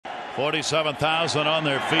47,000 on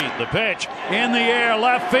their feet. The pitch in the air,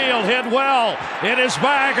 left field, hit well. It is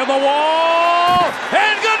back of the wall,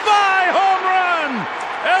 and goodbye, home run.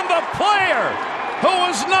 And the player who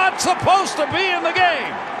was not supposed to be in the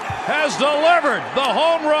game has delivered the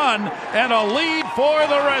home run and a lead for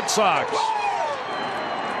the Red Sox.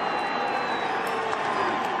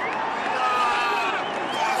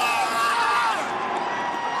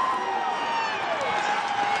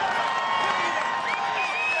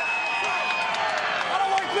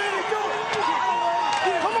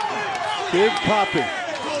 Big Papi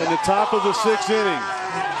in the top of the 6th inning,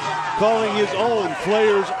 calling his own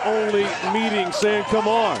players-only meeting, saying, come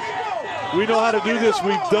on, we know how to do this.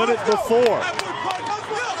 We've done it before.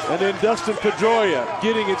 And then Dustin Pedroia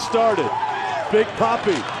getting it started. Big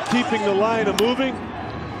Papi keeping the line moving.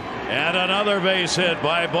 And another base hit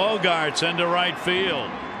by Bogaerts into right field.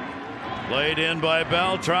 Played in by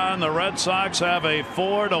Beltran. The Red Sox have a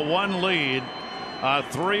 4-1 lead. A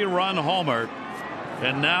 3-run homer.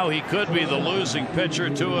 And now he could be the losing pitcher.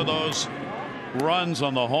 2 of those runs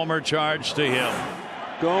on the homer charge to him.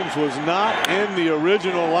 Gomes was not in the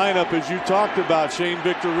original lineup, as you talked about. Shane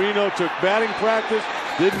Victorino took batting practice,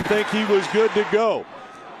 didn't think he was good to go.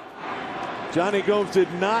 Jonny Gomes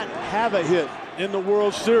did not have a hit in the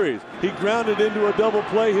World Series. He grounded into a double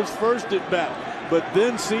play his first at bat, but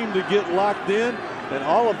then seemed to get locked in, and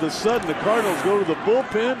all of a sudden the Cardinals go to the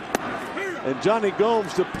bullpen, and Jonny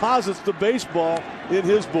Gomes deposits the baseball in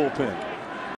his bullpen.